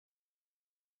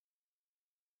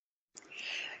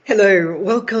Hello,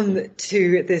 welcome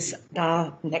to this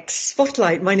next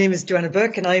spotlight. My name is Joanna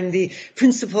Bourke and I'm the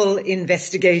principal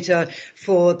investigator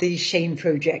for the SHAME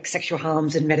project, Sexual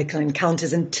Harms and Medical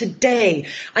Encounters. And today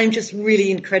I'm just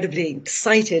really incredibly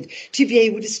excited to be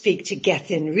able to speak to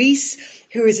Gethin Rees,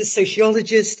 who is a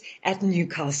sociologist at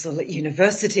Newcastle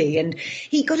University. And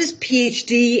he got his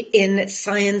PhD in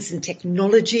science and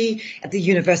technology at the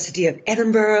University of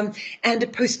Edinburgh and a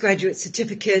postgraduate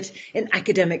certificate in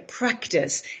academic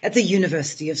practice at the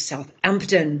University of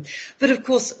Southampton. But of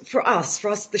course, for us,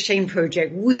 the SHAME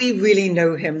project, we really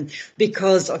know him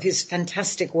because of his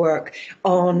fantastic work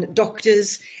on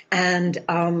doctors and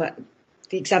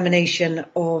the examination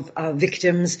of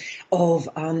victims of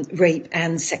rape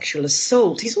and sexual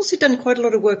assault. He's also done quite a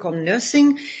lot of work on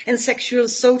nursing and sexual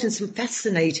assault and some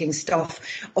fascinating stuff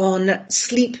on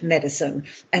sleep medicine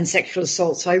and sexual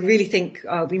assault. So I really think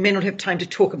we may not have time to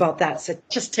talk about that. So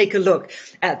just take a look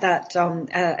at that,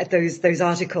 at those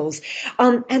articles.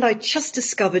 And I just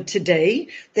discovered today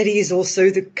that he is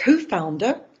also the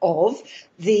co-founder of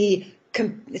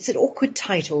it's an awkward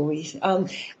title,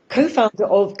 co-founder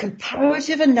of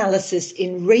Comparative Analysis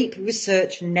in Rape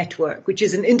Research Network, which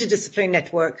is an interdisciplinary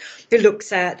network that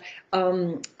looks at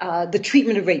the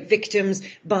treatment of rape victims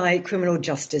by criminal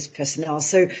justice personnel.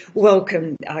 So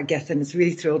welcome, Gethin. It's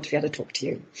really thrilled to be able to talk to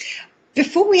you.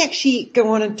 Before we actually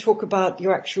go on and talk about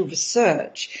your actual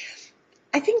research,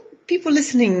 I think people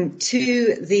listening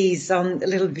to these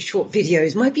little short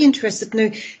videos might be interested to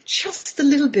know just a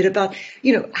little bit about,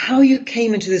 how you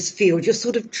came into this field, your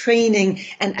sort of training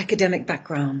and academic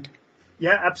background.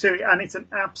 Yeah, absolutely. And it's an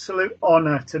absolute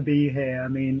honour to be here. I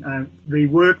mean, the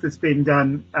work that's been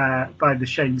done by the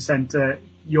SHAME Centre,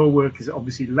 your work is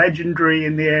obviously legendary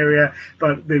in the area,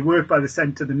 but the work by the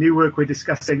Centre, the new work we're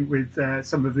discussing with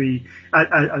some of the,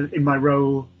 in my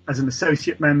role as an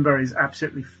associate member, is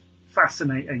absolutely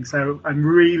fascinating. So I'm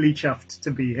really chuffed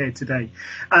to be here today.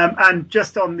 And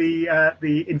just on the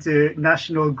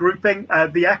international grouping,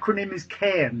 the acronym is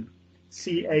CAIRN,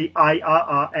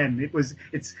 CAIRRN.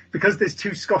 It's because there's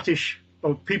two Scottish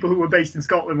people who were based in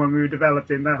Scotland when we were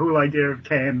developing that whole idea of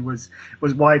CAIRN was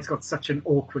why it's got such an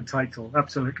awkward title.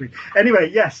 Absolutely.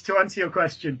 Anyway, yes, to answer your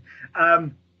question.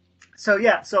 So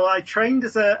I trained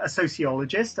as a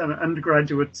sociologist, an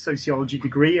undergraduate sociology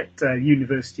degree at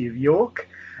University of York.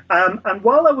 And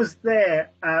while I was there,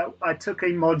 I took a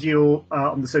module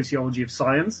on the sociology of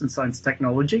science and science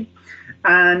technology.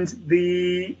 And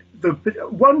the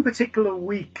one particular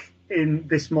week in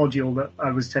this module that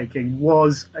I was taking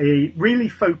was really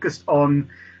focused on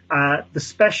the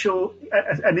special,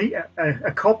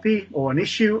 a copy or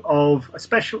a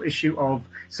special issue of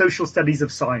Social Studies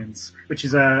of Science, which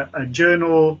is a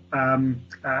journal,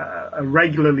 a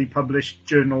regularly published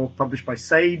journal published by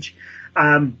Sage,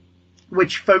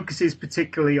 which focuses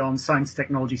particularly on science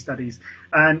technology studies.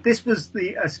 And this was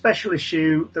a special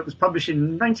issue that was published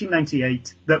in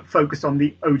 1998 that focused on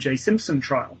the O.J. Simpson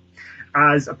trial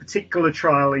as a particular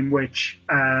trial in which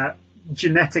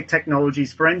genetic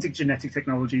technologies, forensic genetic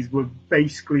technologies, were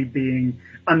basically being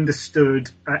understood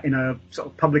in a sort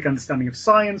of public understanding of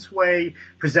science way,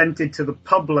 presented to the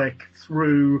public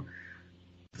through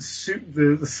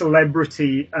the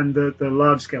celebrity and the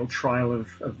large-scale trial of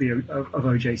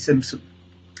O.J. Simpson.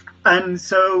 And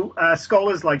so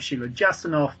scholars like Sheila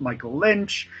Jasanoff, Michael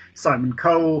Lynch, Simon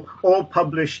Cole all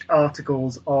published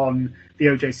articles on the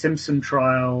O.J. Simpson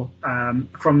trial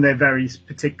from their very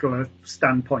particular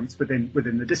standpoints within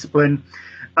the discipline.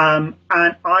 And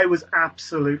I was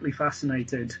absolutely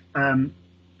fascinated.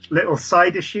 Little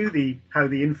side issue, how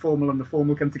the informal and the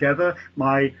formal come together.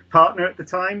 My partner at the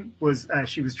time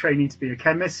she was training to be a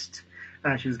chemist.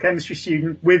 She was a chemistry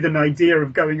student with an idea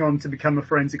of going on to become a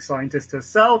forensic scientist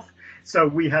herself. So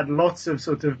we had lots of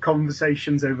sort of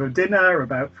conversations over dinner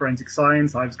about forensic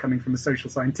science. I was coming from a social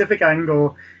scientific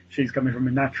angle. She's coming from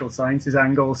a natural sciences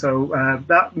angle. So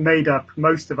that made up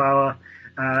most of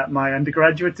my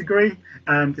undergraduate degree,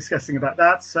 discussing about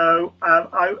that. So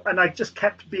I just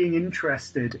kept being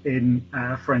interested in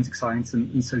forensic science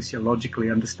and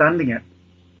sociologically understanding it.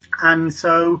 And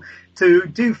so to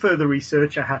do further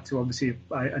research, I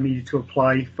needed to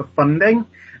apply for funding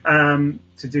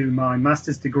to do my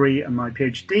master's degree and my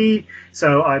PhD.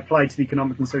 So I applied to the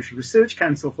Economic and Social Research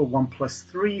Council for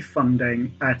 1+3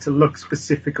 funding to look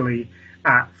specifically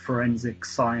at forensic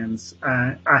science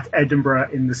at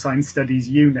Edinburgh in the Science Studies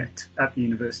unit at the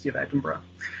University of Edinburgh.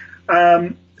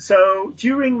 So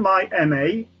during my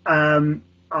MA,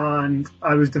 and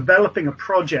I was developing a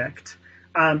project,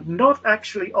 not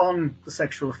actually on the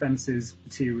sexual offences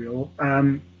material,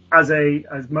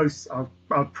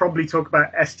 I'll probably talk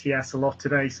about STS a lot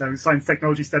today, so science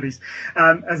technology studies.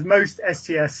 As most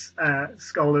STS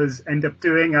scholars end up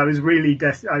doing, I was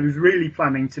really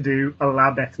planning to do a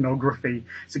lab ethnography,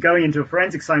 so going into a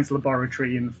forensic science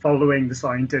laboratory and following the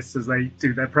scientists as they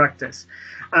do their practice.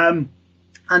 And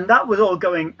that was all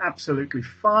going absolutely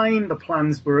fine. The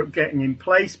plans were getting in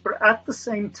place, but at the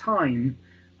same time,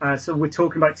 so we're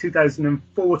talking about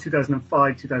 2004,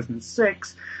 2005,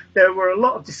 2006, there were a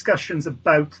lot of discussions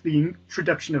about the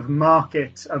introduction of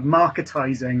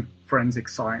marketizing forensic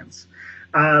science.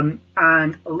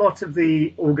 And a lot of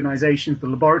the organizations, the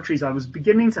laboratories I was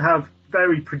beginning to have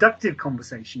very productive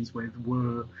conversations with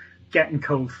were getting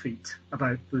cold feet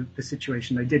about the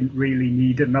situation. They didn't really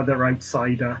need another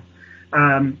outsider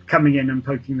coming in and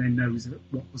poking their nose at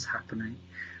what was happening.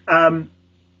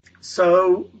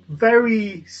 So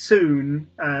very soon,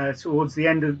 towards the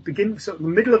end of the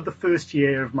middle of the first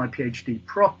year of my PhD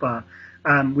proper,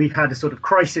 we had a sort of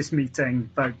crisis meeting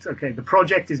about, okay, the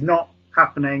project is not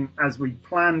happening as we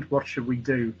planned. What should we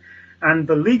do? And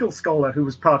the legal scholar who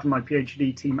was part of my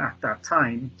PhD team at that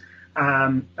time,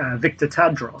 Victor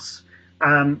Tadros,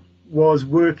 was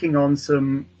working on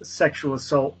some sexual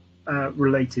assault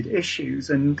related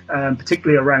issues, and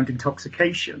particularly around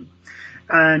intoxication.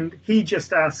 And he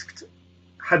just asked,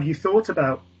 have you thought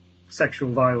about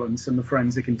sexual violence and the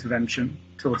forensic intervention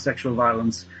towards sexual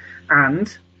violence?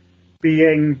 And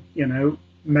being,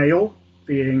 male,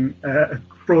 being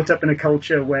brought up in a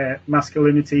culture where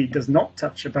masculinity does not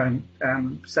touch upon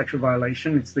sexual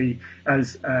violation, it's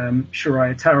as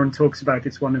Shariah Taran talks about,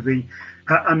 it's one of the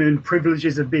unearned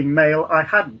privileges of being male. I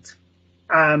hadn't.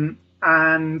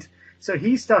 And so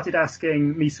he started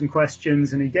asking me some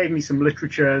questions, and he gave me some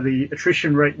literature, the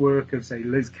attrition rate work of, say,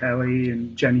 Liz Kelly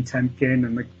and Jenny Temkin,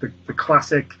 and the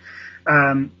classic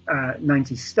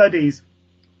 90s studies.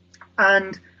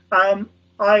 And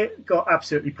I got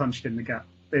absolutely punched in the gut.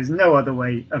 There's no other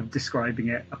way of describing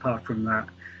it apart from that.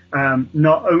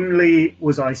 Not only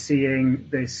was I seeing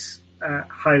this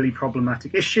highly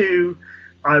problematic issue,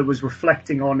 I was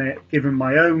reflecting on it, given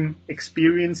my own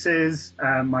experiences,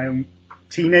 my own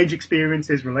teenage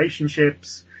experiences,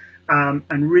 relationships,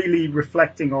 and really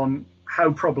reflecting on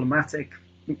how problematic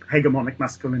hegemonic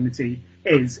masculinity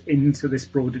is into this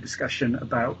broader discussion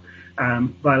about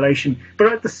violation.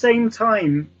 But at the same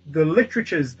time, the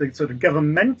literatures, the sort of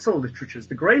governmental literatures,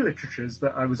 the grey literatures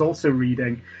that I was also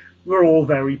reading were all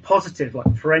very positive,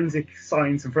 like forensic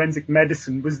science and forensic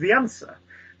medicine was the answer.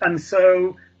 And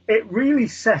so it really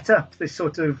set up this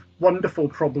sort of wonderful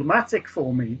problematic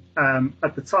for me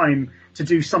at the time to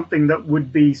do something that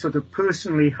would be sort of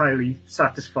personally highly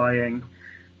satisfying,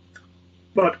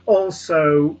 but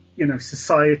also,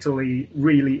 societally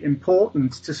really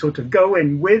important, to sort of go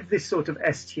in with this sort of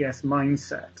STS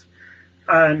mindset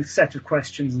and set of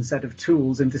questions and set of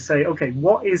tools, and to say, okay,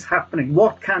 what is happening?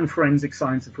 What can forensic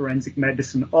science and forensic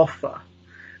medicine offer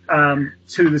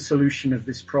to the solution of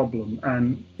this problem?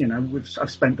 And,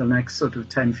 I've spent the next sort of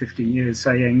 10, 15 years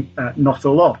saying not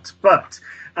a lot, but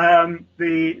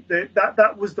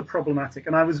that was the problematic.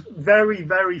 And I was very,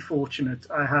 very fortunate.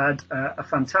 I had a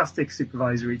fantastic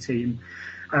supervisory team.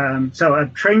 So I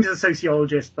trained as a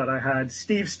sociologist, but I had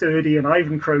Steve Sturdy and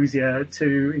Ivan Crozier,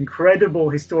 two incredible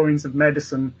historians of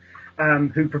medicine,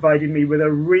 who provided me with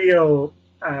a real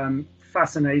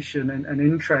fascination and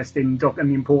interest in and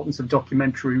the importance of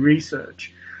documentary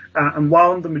research. And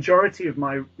while the majority of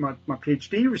my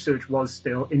PhD research was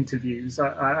still interviews,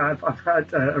 I've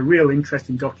had a real interest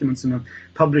in documents, and I've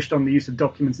published on the use of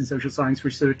documents in social science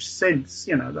research since.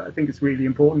 I think it's really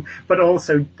important. But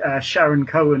also Sharon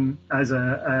Cohen as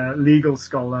a legal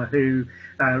scholar who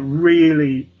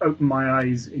really opened my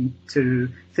eyes into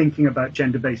thinking about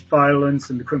gender-based violence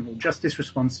and the criminal justice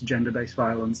response to gender-based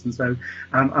violence. And so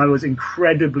I was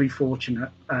incredibly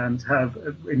fortunate to have,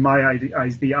 in my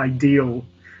eyes, the ideal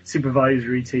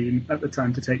supervisory team at the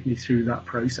time to take me through that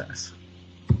process.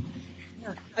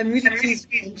 Yeah, I'm really pleased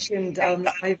you mentioned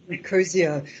Ivan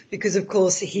Crozier, because of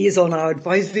course he is on our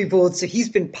advisory board, so he's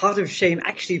been part of SHAME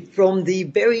actually from the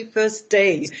very first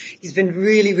day. He's been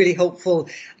really, really helpful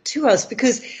to us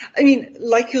because,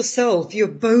 like yourself, you're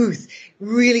both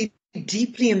really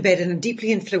deeply embedded and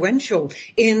deeply influential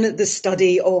in the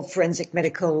study of forensic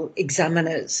medical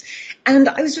examiners. And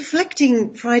I was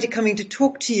reflecting prior to coming to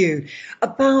talk to you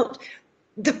about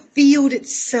the field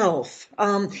itself,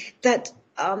 that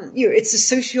it's a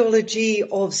sociology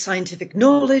of scientific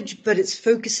knowledge, but it's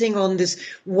focusing on this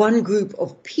one group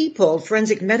of people,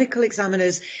 forensic medical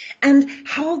examiners, and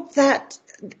how that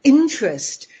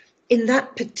interest in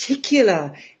that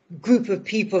particular group of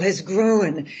people has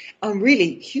grown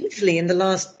really hugely in the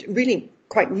last really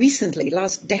quite recently,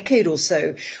 last decade or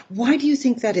so. Why do you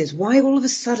think that is? Why all of a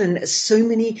sudden are so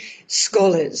many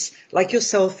scholars like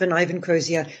yourself and Ivan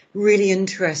Crozier really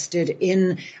interested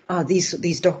in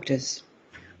these doctors?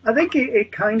 I think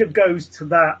it kind of goes to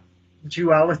that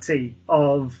duality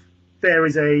of there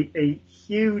is a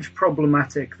huge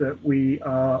problematic that we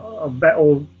are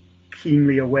all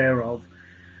keenly aware of.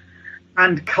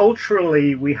 And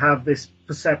culturally, we have this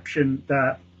perception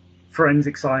that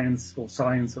forensic science, or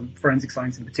science, and forensic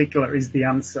science in particular, is the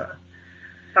answer.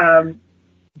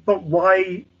 But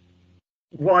why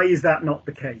is that not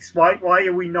the case? Why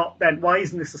are we not then? Why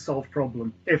isn't this a solved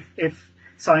problem? If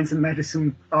science and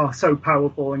medicine are so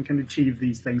powerful and can achieve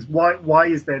these things, why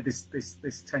is there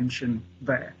this tension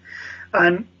there?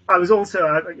 And I was also,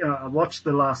 I watched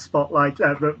the last Spotlight,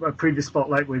 the previous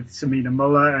Spotlight with Samina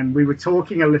Mullah, and we were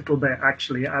talking a little bit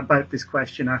actually about this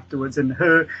question afterwards. And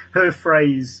her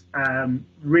phrase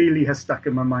really has stuck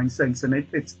in my mind since, and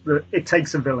it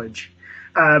takes a village,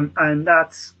 and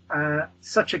that's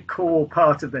such a core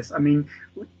part of this. I mean,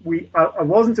 I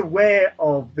wasn't aware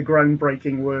of the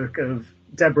groundbreaking work of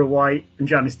Deborah White and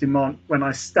Janice Dumont when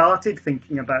I started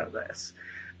thinking about this.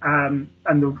 And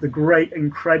the great,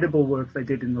 incredible work they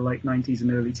did in the late 90s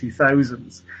and early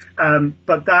 2000s.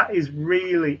 But that is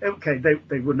really, okay,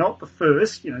 they were not the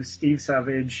first, Steve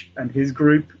Savage and his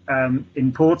group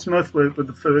in Portsmouth were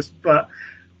the first, but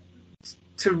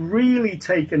to really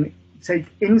take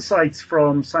insights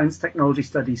from science technology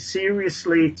studies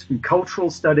seriously, from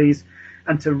cultural studies,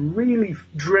 and to really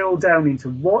drill down into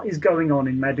what is going on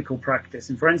in medical practice,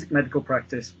 in forensic medical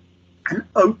practice, and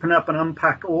open up and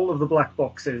unpack all of the black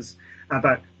boxes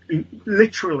about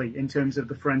literally in terms of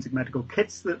the forensic medical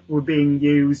kits that were being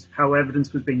used, how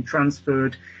evidence was being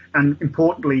transferred, and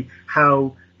importantly,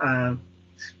 how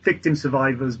victim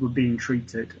survivors were being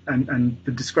treated and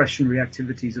the discretionary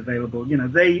activities available.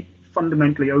 They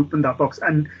fundamentally opened that box.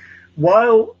 And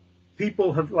while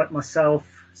people have, like myself,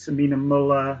 Samina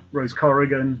Mullah, Rose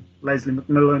Corrigan, Leslie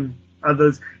McMillan,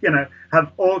 others,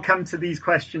 have all come to these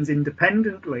questions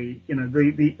independently.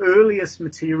 The earliest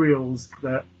materials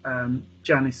that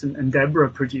Janice and Deborah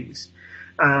produced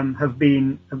have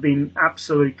been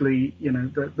absolutely,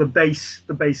 the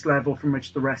base level from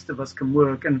which the rest of us can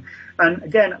work. And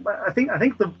again, I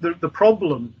think the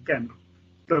problem, again,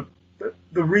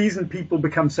 the reason people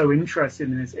become so interested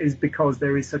in this is because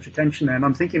there is such a tension there. And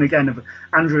I'm thinking again of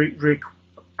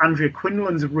Andrea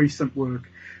Quinlan's recent work,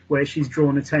 where she's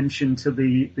drawn attention to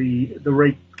the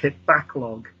rape kit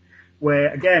backlog,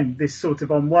 where again, this sort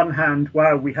of, on one hand,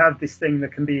 wow, we have this thing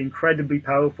that can be incredibly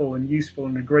powerful and useful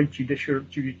and a great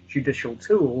judicial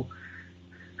tool,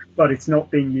 but it's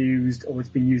not being used, or it's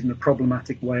being used in a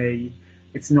problematic way.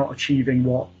 It's not achieving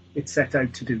what it set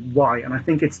out to do. Why? And I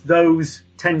think it's those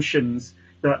tensions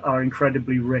that are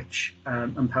incredibly rich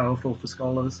and powerful for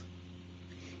scholars.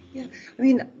 Yeah, I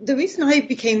mean, the reason I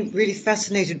became really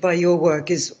fascinated by your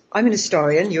work is I'm an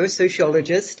historian, you're a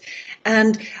sociologist,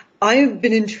 and I've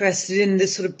been interested in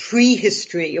this sort of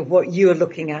prehistory of what you're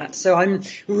looking at. So I'm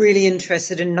really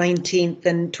interested in 19th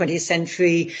and 20th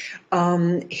century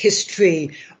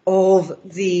history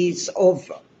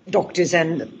of doctors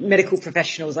and medical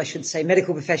professionals, I should say,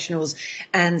 medical professionals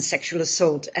and sexual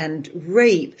assault and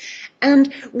rape.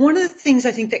 And one of the things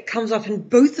I think that comes up in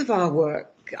both of our work,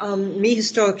 me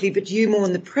historically, but you more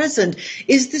in the present,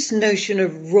 is this notion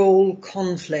of role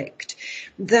conflict,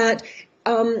 that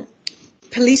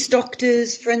police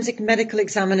doctors, forensic medical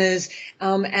examiners,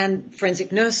 and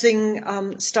forensic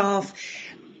nursing staff,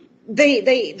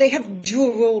 they have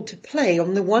dual role to play.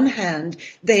 On the one hand,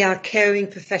 they are caring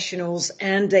professionals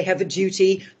and they have a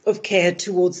duty of care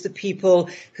towards the people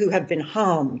who have been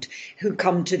harmed, who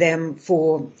come to them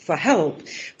for help.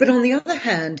 But on the other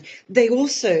hand, they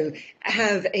also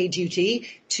have a duty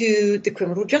to the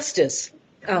criminal justice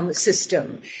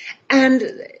system.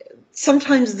 And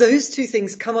sometimes those two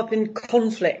things come up in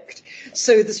conflict.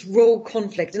 So this role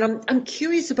conflict. And I'm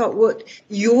curious about what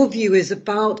your view is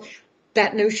about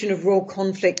that notion of role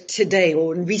conflict today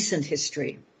or in recent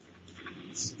history.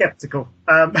 Skeptical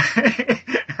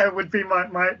would be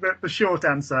the short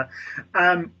answer.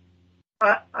 I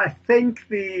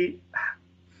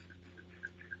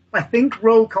think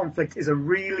role conflict is a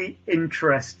really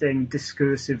interesting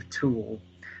discursive tool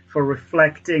for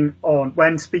reflecting on,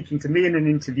 when speaking to me in an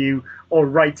interview or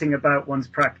writing about one's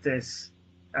practice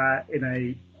in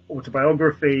a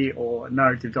autobiography or a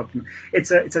narrative document.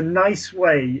 It's a nice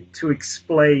way to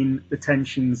explain the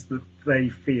tensions that they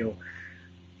feel.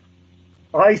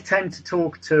 I tend to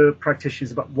talk to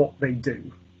practitioners about what they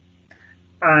do,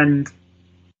 and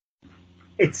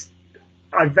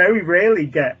I very rarely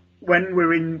get when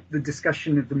we're in the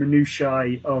discussion of the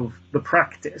minutiae of the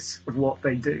practice of what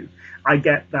they do, I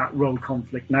get that role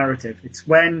conflict narrative. It's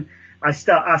when I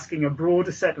start asking a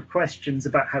broader set of questions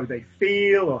about how they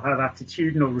feel or have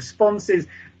attitudinal responses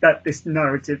that this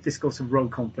narrative discourse of role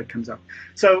conflict comes up.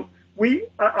 So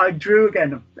I drew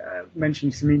again,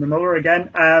 mentioning Samina Muller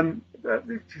again.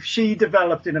 She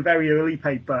developed in a very early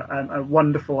paper a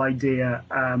wonderful idea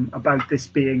about this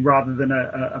being rather than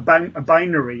a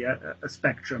binary, a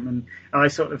spectrum, and I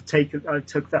sort of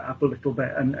took that up a little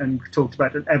bit and talked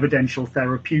about an evidential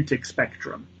therapeutic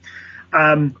spectrum.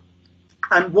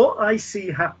 And what I see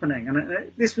happening,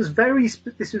 and this was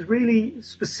really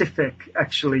specific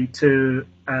actually to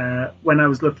when I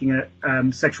was looking at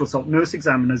sexual assault nurse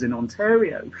examiners in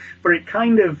Ontario, but it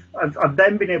kind of, I've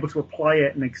then been able to apply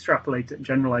it and extrapolate it and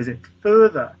generalize it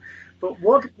further. But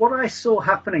what I saw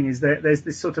happening is that there's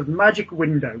this sort of magic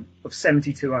window of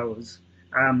 72 hours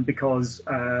because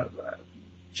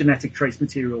genetic trace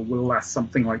material will last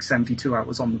something like 72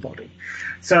 hours on the body.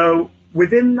 So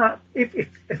within that, if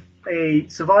a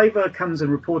survivor comes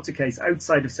and reports a case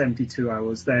outside of 72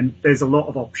 hours, then there's a lot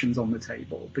of options on the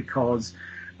table because,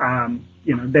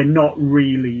 they're not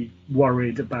really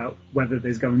worried about whether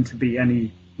there's going to be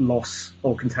any loss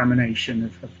or contamination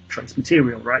of trace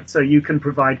material, right? So you can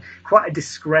provide quite a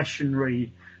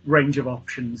discretionary range of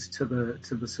options to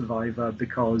the survivor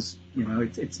because,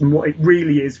 it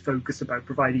really is focused about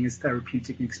providing as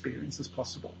therapeutic an experience as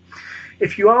possible.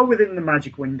 If you are within the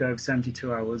magic window of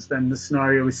 72 hours, then the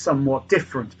scenario is somewhat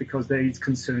different because these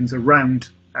concerns around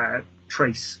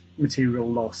trace material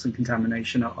loss and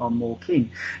contamination are more keen.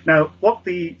 Now, what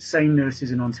the SANE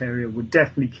nurses in Ontario were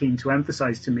definitely keen to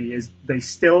emphasize to me is they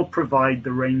still provide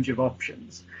the range of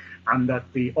options, and that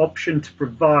the option to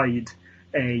provide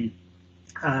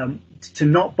to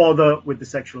not bother with the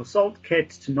sexual assault kit,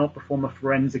 to not perform a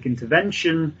forensic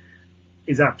intervention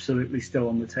is absolutely still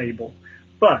on the table.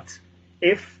 But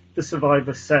if the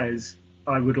survivor says,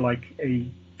 I would like a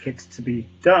kit to be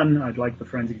done, I'd like the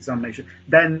forensic examination,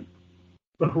 then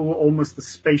almost the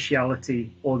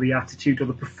spatiality or the attitude or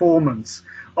the performance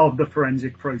of the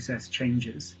forensic process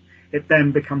changes. It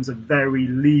then becomes a very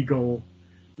legally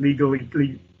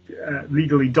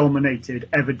dominated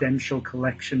evidential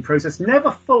collection process.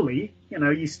 Never fully,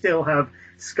 you still have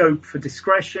scope for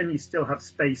discretion, you still have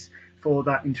space for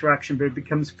that interaction, but it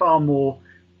becomes far more,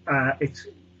 it's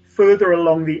further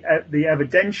along the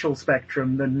evidential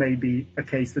spectrum than maybe a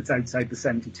case that's outside the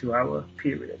 72-hour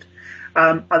period.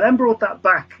 I then brought that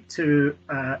back to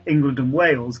England and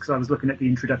Wales because I was looking at the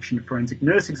introduction of forensic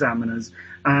nurse examiners,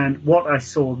 and what I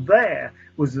saw there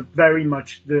was very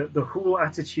much the whole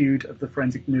attitude of the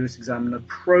forensic nurse examiner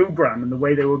program and the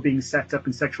way they were being set up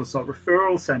in sexual assault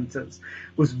referral centres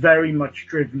was very much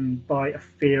driven by a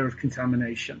fear of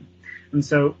contamination. And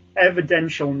so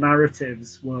evidential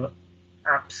narratives were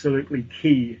absolutely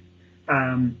key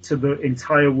to the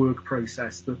entire work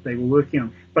process that they were working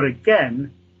on. But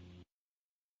again,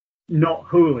 not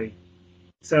wholly.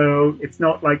 So it's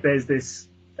not like there's this,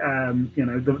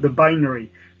 the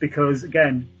binary, because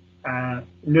again,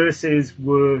 nurses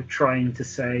were trying to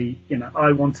say,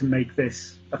 I want to make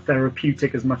this a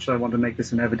therapeutic as much as I want to make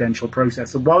this an evidential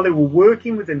process. So while they were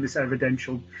working within this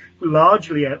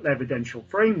largely evidential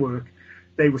framework,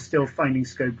 they were still finding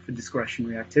scope for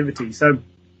discretionary activity. So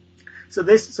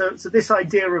this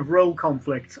idea of role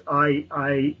conflict,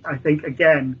 I think,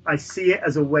 again, I see it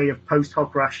as a way of post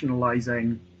hoc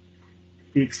rationalizing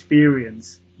the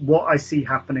experience. What I see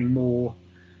happening more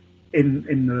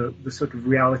in the sort of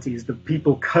reality is that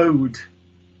people code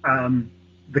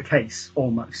the case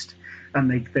almost,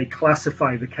 and they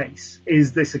classify the case.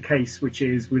 Is this a case which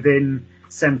is within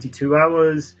 72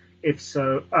 hours? If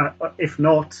so, if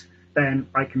not, then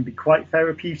I can be quite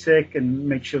therapeutic and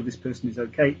make sure this person is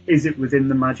okay. Is it within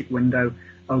the magic window?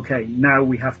 Okay, now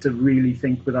we have to really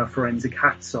think with our forensic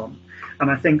hats on. And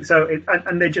I think so,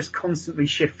 and they're just constantly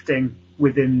shifting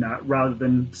within that rather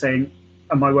than saying,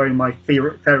 am I wearing my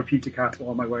therapeutic hat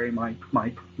or am I wearing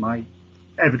my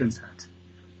evidence hat?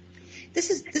 This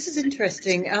is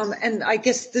interesting, and I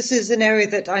guess this is an area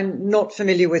that I'm not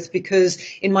familiar with because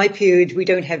in my period we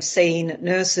don't have SANE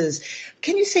nurses.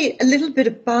 Can you say a little bit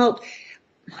about,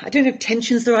 I don't know if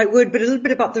tension's the right word, but a little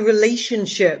bit about the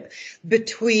relationship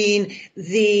between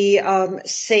the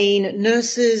SANE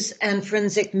nurses and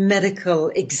forensic medical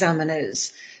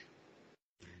examiners?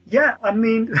 Yeah, I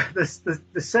mean, the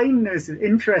SANE nurses,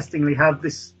 interestingly, have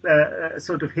this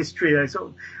sort of history.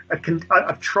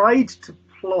 I've tried to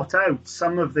plot out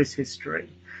some of this history.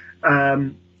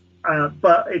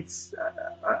 But it's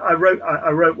I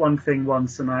wrote one thing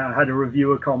once, and I had a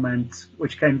reviewer comment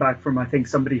which came back from, I think,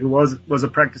 somebody who was a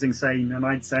practicing sane, and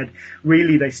I'd said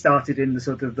really they started in the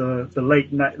sort of the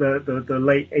late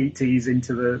 80s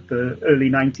into the early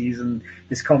 90s, and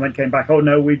this comment came back, oh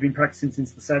no, we've been practicing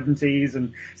since the 70s,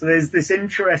 and so there's this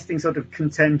interesting sort of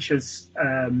contentious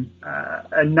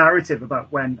narrative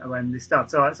about when this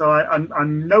starts. So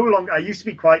I'm no longer, I used to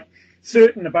be quite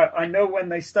certain about, I know when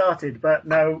they started, but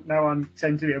now I'm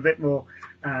tend to be a bit more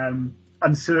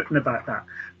uncertain about that.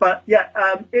 But yeah,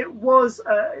 it was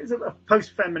a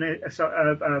post-feminist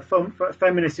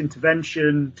feminist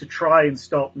intervention to try and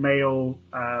stop male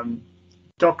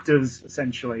doctors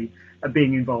essentially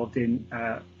being involved in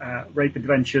rape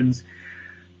interventions.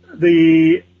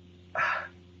 The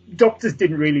doctors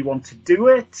didn't really want to do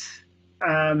it,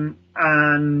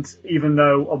 and even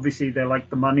though obviously they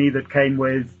liked the money that came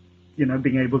with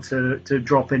being able to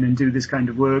drop in and do this kind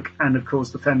of work. And of course,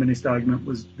 the feminist argument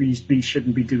was these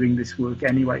shouldn't be doing this work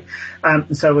anyway.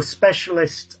 And so a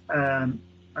specialist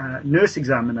nurse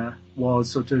examiner was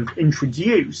sort of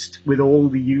introduced with all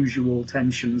the usual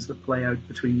tensions that play out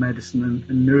between medicine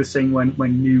and nursing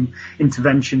when new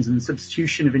interventions and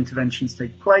substitution of interventions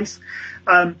take place.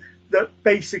 That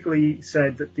basically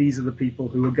said that these are the people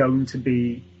who are going to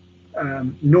be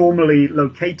normally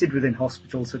located within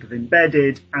hospitals, sort of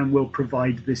embedded, and will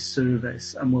provide this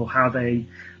service, and will have they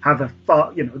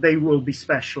will be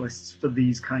specialists for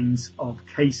these kinds of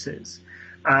cases,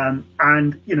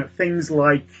 and things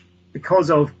like,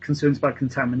 because of concerns about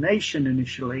contamination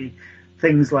initially,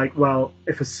 things like, well,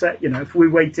 if we're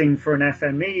waiting for an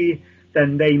FME,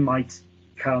 then they might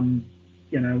come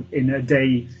in a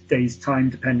day's time,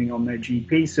 depending on their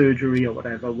GP surgery or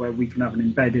whatever, where we can have an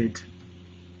embedded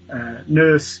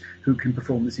nurse who can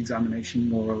perform this examination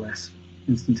more or less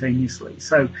instantaneously.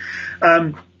 So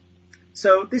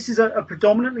this is a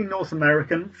predominantly North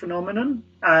American phenomenon.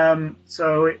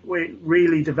 So it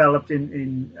really developed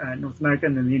in North America,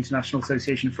 and then the International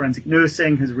Association of Forensic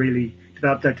Nursing has really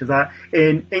developed out of that.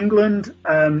 In England,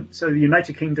 so the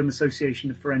United Kingdom Association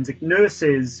of Forensic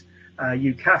Nurses,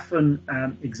 UCAFN,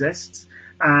 exists,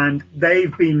 and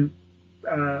they've been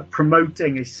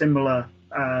promoting a similar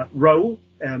role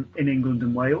in England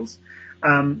and Wales.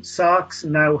 SARCs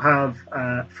now have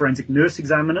forensic nurse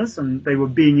examiners, and they were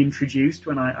being introduced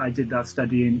when I did that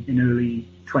study in early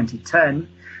 2010.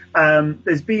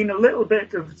 There's been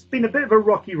it's been a bit of a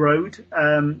rocky road,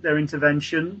 their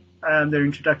introduction. I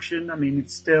mean,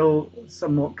 it's still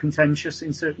somewhat contentious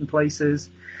in certain places,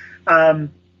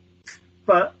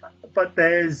 but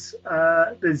there's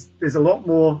a lot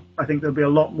more. I think there'll be a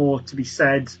lot more to be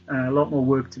said, a lot more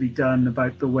work to be done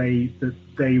about the way that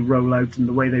they roll out and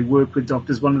the way they work with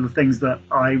doctors. One of the things that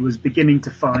I was beginning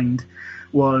to find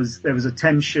was there was a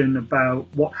tension about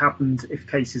what happened if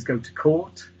cases go to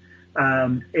court.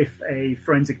 If a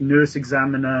forensic nurse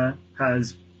examiner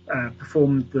has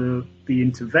performed the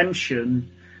intervention,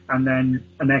 and then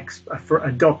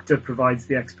a doctor provides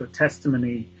the expert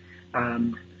testimony,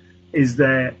 is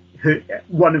there?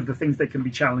 One of the things they can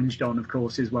be challenged on, of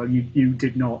course, is, well, you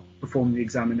did not perform the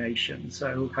examination,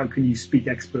 so how can you speak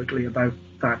expertly about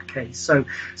that case? So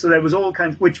there was all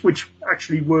kinds, which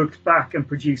actually worked back and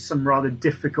produced some rather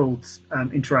difficult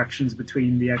interactions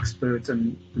between the expert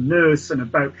and the nurse, and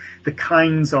about the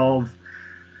kinds of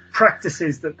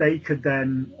practices that they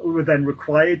were then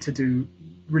required to do,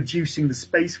 reducing the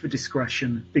space for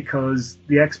discretion, because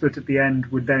the expert at the end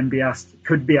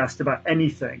could be asked about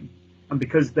anything. And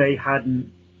because they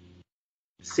hadn't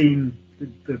seen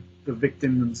the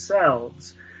victim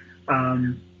themselves,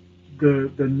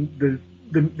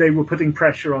 they were putting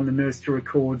pressure on the nurse to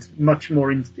record much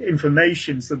more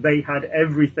information, so they had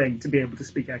everything to be able to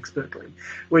speak expertly,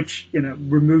 which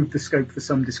removed the scope for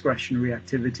some discretionary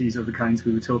activities of the kinds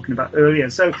we were talking about earlier.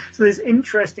 So there's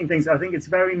interesting things. I think it's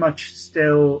very much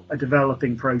still a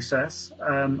developing process,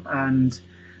 and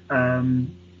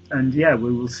yeah,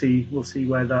 we'll see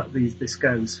where this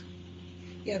goes.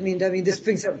 Yeah, I mean, this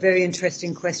brings up very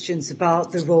interesting questions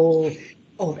about the role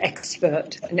of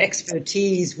expert and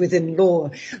expertise within law.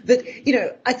 But,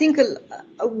 I think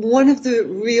one of the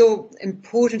real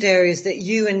important areas that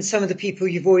you and some of the people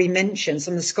you've already mentioned,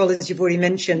 some of the scholars you've already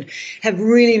mentioned, have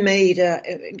really made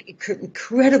an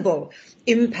incredible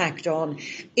impact on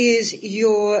is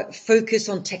your focus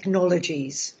on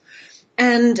technologies.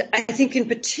 And I think in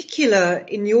particular,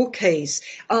 in your case,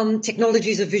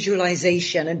 technologies of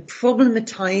visualization and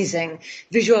problematizing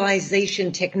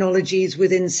visualization technologies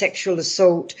within sexual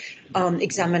assault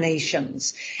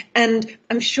examinations. And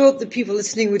I'm sure the people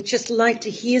listening would just like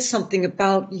to hear something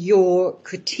about your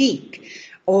critique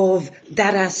of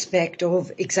that aspect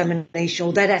of examination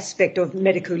or that aspect of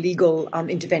medico-legal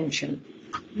intervention?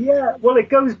 Yeah, well, it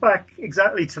goes back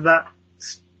exactly to that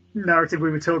narrative we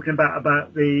were talking about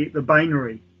the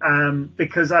binary,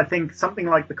 because I think something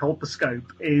like the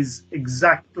colposcope is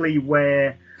exactly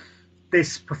where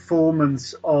this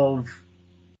performance of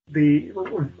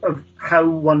how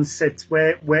one sits,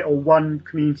 where or one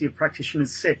community of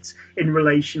practitioners sits in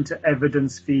relation to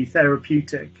evidence v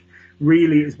therapeutic,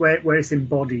 really is where it's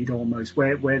embodied almost,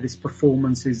 where this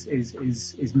performance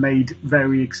is made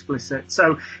very explicit.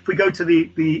 So if we go to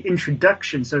the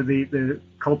introduction, so the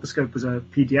colposcope was a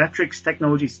pediatrics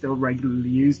technology, still regularly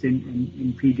used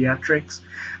in pediatrics,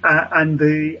 and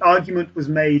the argument was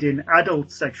made in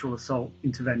adult sexual assault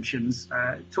interventions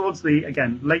towards the,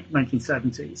 again, late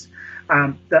 1970s,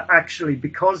 that actually,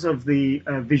 because of the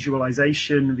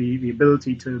visualization, the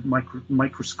ability to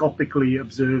microscopically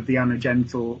observe the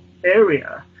anogenital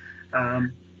area,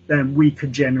 then we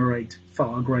could generate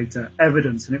far greater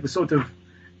evidence. And it was sort of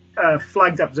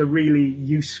flagged up as a really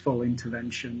useful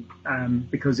intervention,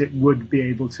 because it would be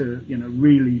able to,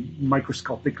 really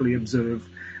microscopically observe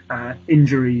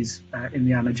injuries in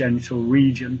the anogenital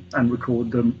region and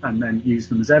record them and then use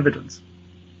them as evidence.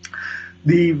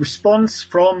 The response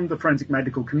from the forensic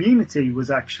medical community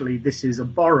was actually, this is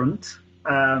abhorrent,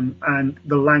 and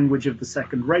the language of the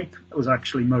second rape was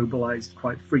actually mobilized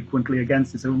quite frequently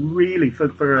against it. So really,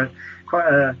 for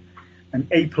an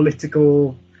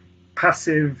apolitical,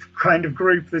 passive kind of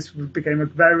group, this became a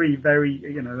very, very,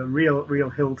 a real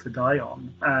hill to die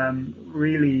on.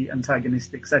 Really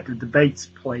antagonistic set of debates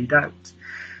played out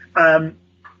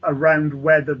around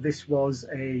whether this was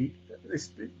and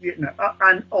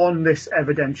on this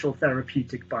evidential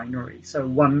therapeutic binary. So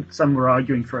some were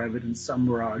arguing for evidence, some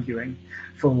were arguing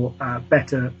for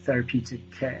better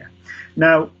therapeutic care.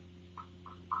 Now,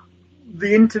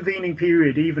 the intervening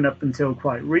period, even up until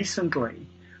quite recently,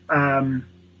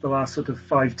 the last sort of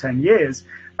 5-10 years,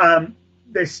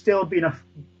 there's still been a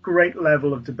great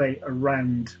level of debate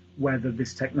around whether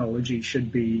this technology should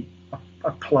be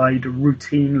applied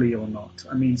routinely or not.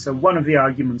 I mean, so one of the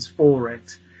arguments for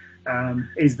it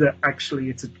is that actually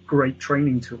it's a great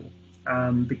training tool,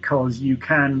 because you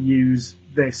can use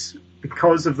this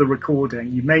because of the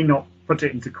recording. You may not put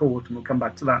it into court, and we'll come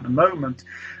back to that in a moment,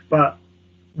 but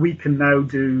we can now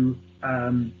do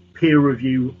peer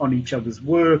review on each other's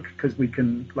work, because we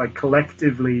can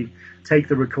collectively take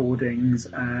the recordings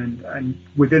and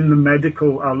within the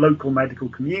our local medical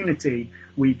community,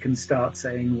 we can start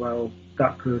saying, well,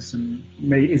 that person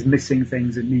is missing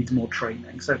things and needs more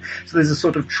training. So there's a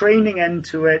sort of training end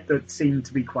to it that seemed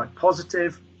to be quite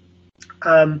positive.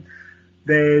 But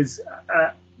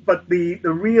the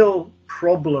real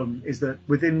problem is that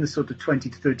within the sort of 20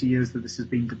 to 30 years that this has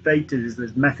been debated, is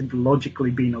there's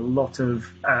methodologically been a lot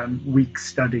of weak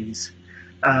studies,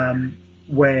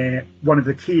 where one of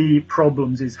the key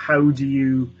problems is, how do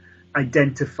you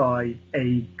identify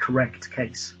a correct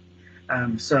case?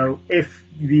 So if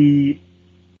you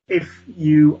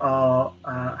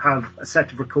have a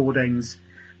set of recordings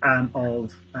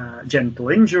of genital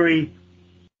injury,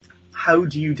 how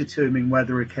do you determine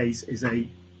whether a case is a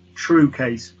true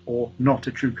case or not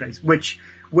a true case? Which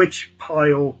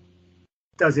pile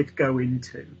does it go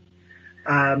into?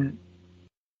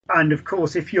 And of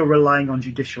course, if you're relying on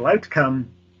judicial outcome,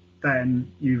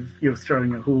 then you're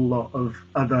throwing a whole lot of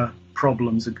other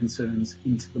problems and concerns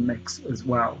into the mix as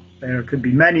well. There could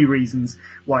be many reasons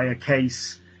why a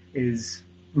case is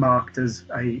marked as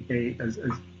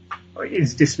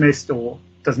is dismissed or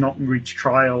does not reach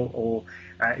trial or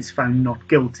is found not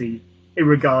guilty,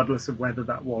 irregardless of whether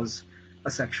that was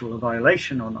a sexual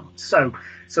violation or not. So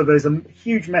there's a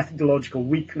huge methodological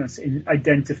weakness in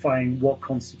identifying what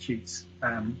constitutes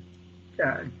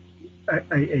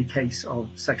a case of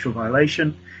sexual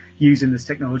violation using this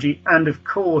technology. And of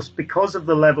course, because of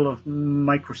the level of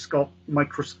microscopy,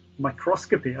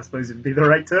 I suppose would be the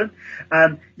right term,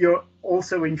 you're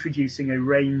also introducing a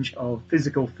range of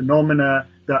physical phenomena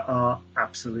that are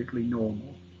absolutely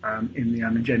normal in the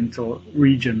anogenital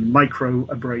region.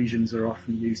 Microabrasions are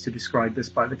often used to describe this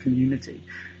by the community.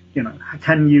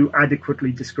 Can you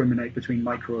adequately discriminate between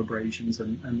microabrasions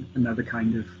and another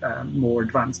kind of more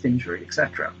advanced injury,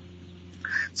 etc.?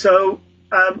 So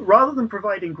rather than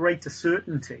providing greater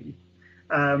certainty,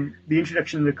 the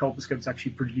introduction of the colposcopes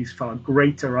actually produced far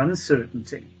greater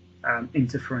uncertainty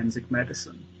into forensic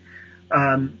medicine.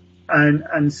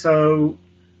 And so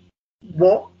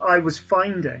what I was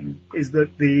finding is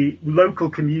that the local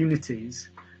communities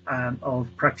of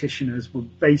practitioners were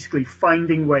basically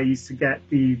finding ways to get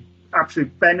the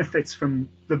absolute benefits from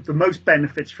the most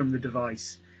benefits from the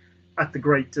device at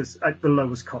the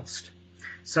lowest cost.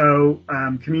 So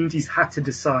communities had to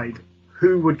decide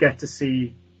who would get to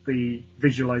see the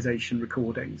visualization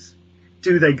recordings.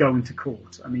 Do they go into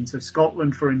court? I mean, so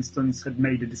Scotland, for instance, had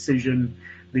made a decision.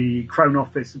 The Crown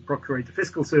Office and Procurator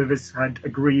Fiscal Service had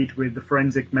agreed with the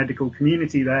forensic medical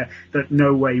community there that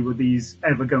no way were these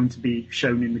ever going to be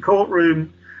shown in the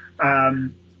courtroom,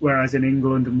 whereas in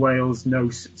England and Wales, no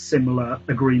similar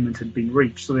agreement had been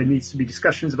reached. So there needs to be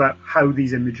discussions about how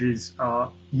these images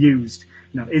are used.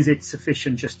 You know, is it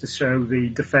sufficient just to show the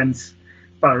defence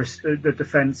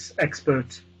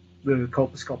expert the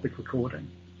colposcopic recording?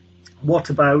 What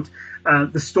about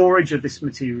the storage of this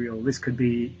material? This could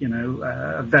be,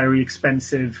 a very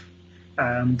expensive,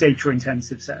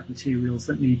 data-intensive set of materials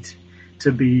that need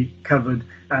to be covered.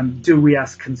 Do we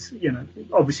ask,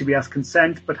 obviously we ask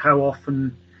consent, but how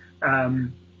often,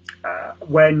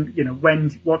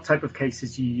 what type of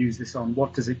cases do you use this on?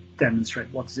 What does it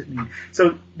demonstrate? What does it mean?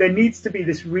 So there needs to be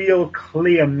this real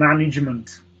clear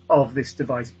management of this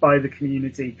device by the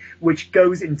community, which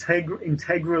goes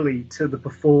integrally to the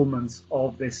performance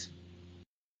of this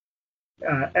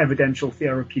evidential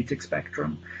therapeutic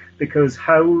spectrum, because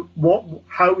how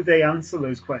they answer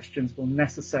those questions will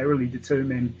necessarily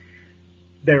determine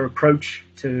their approach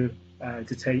to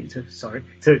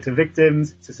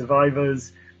victims, to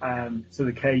survivors, to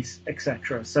the case,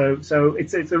 etc. So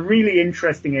it's a really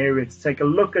interesting area to take a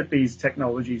look at these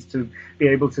technologies to be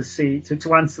able to see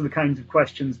to answer the kinds of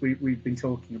questions we've been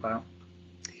talking about.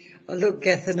 Oh, look,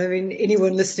 Gethin, I mean,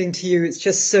 anyone listening to you, it's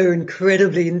just so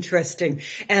incredibly interesting.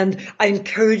 And I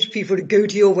encourage people to go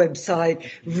to your website,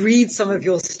 read some of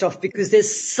your stuff, because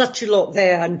there's such a lot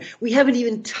there. And we haven't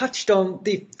even touched on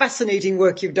the fascinating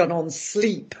work you've done on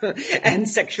sleep and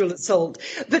sexual assault.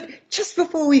 But just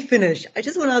before we finish, I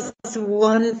just want to ask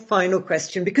one final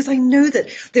question, because I know that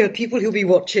there are people who'll be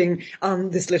watching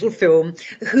this little film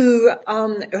who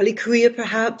early career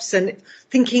perhaps, and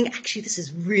thinking, actually, this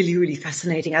is really, really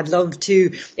fascinating. I'd love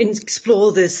to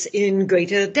explore this in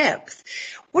greater depth.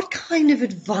 What kind of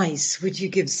advice would you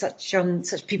give such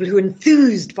people who are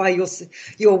enthused by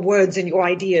your words and your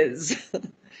ideas?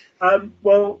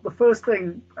 Well, the first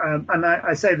thing, and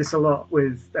I say this a lot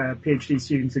with PhD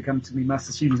students who come to me,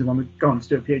 master students who want to go on to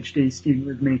do a PhD student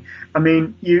with me. I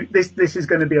mean, this is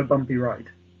going to be a bumpy ride.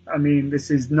 I mean, this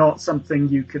is not something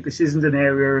this isn't an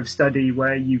area of study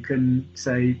where you can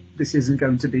say this isn't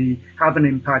going to have an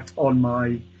impact on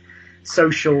my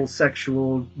social,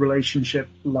 sexual relationship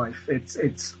life.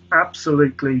 It's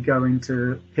absolutely going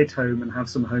to hit home and have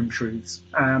some home truths,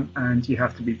 and you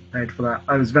have to be prepared for that.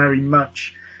 I was very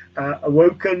much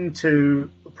awoken to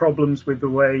problems with the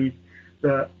way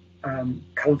that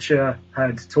culture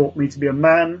had taught me to be a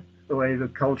man, the way the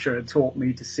culture had taught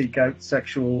me to seek out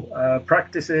sexual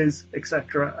practices,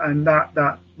 etc., and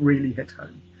that really hit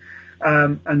home.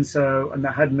 And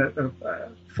that hadn't.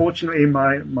 Fortunately,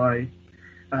 my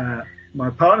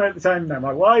partner at the time, now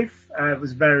my wife,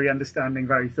 was very understanding,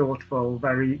 very thoughtful,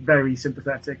 very, very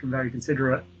sympathetic, and very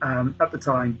considerate at the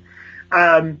time.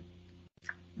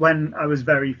 When I was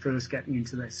very first getting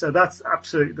into this. So that's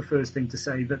absolutely the first thing to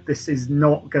say, that this is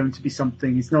not going to be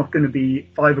something, it's not going to be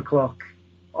 5 o'clock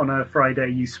on a Friday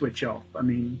you switch off. I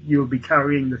mean, you'll be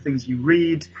carrying the things you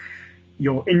read,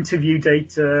 your interview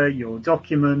data, your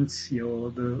documents,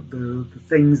 the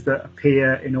things that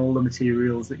appear in all the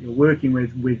materials that you're working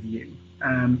with you,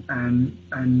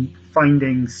 and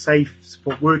finding safe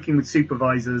support, working with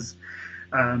supervisors.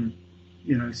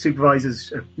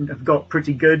 Supervisors have got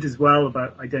pretty good as well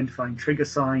about identifying trigger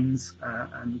signs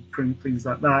and things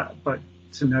like that, but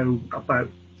to know about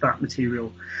that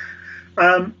material.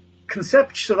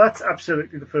 So that's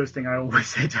absolutely the first thing I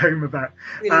always hit home about.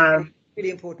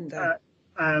 Really important there.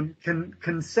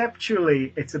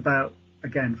 Conceptually, it's about,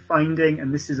 again, finding,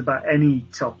 and this is about any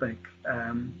topic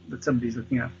that somebody's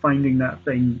looking at, finding that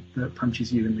thing that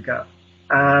punches you in the gut,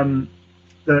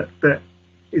 that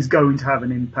is going to have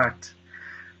an impact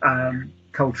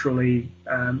culturally,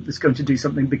 that's going to do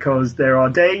something, because there are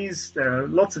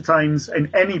lots of times in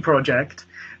any project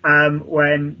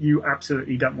when you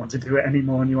absolutely don't want to do it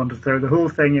anymore and you want to throw the whole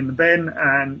thing in the bin,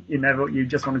 and you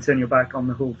just want to turn your back on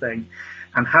the whole thing.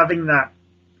 And having that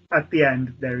at the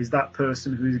end, there is that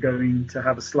person who's going to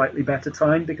have a slightly better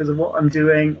time because of what I'm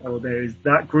doing, or there is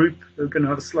that group who are going to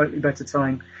have a slightly better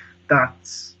time.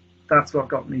 That's what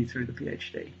got me through the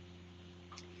PhD.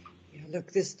 Yeah,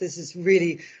 look, this is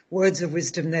really words of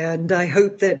wisdom there, and I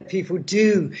hope that people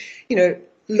do,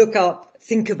 look up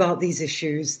think about these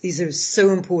issues. These are so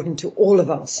important to all of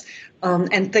us.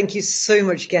 And thank you so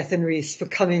much, Gethin Rees, for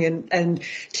coming and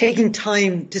taking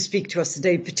time to speak to us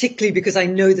today, particularly because I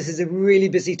know this is a really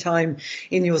busy time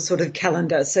in your sort of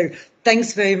calendar. So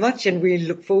thanks very much, and we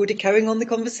look forward to carrying on the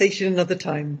conversation another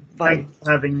time. Bye. Thanks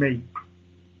for having me.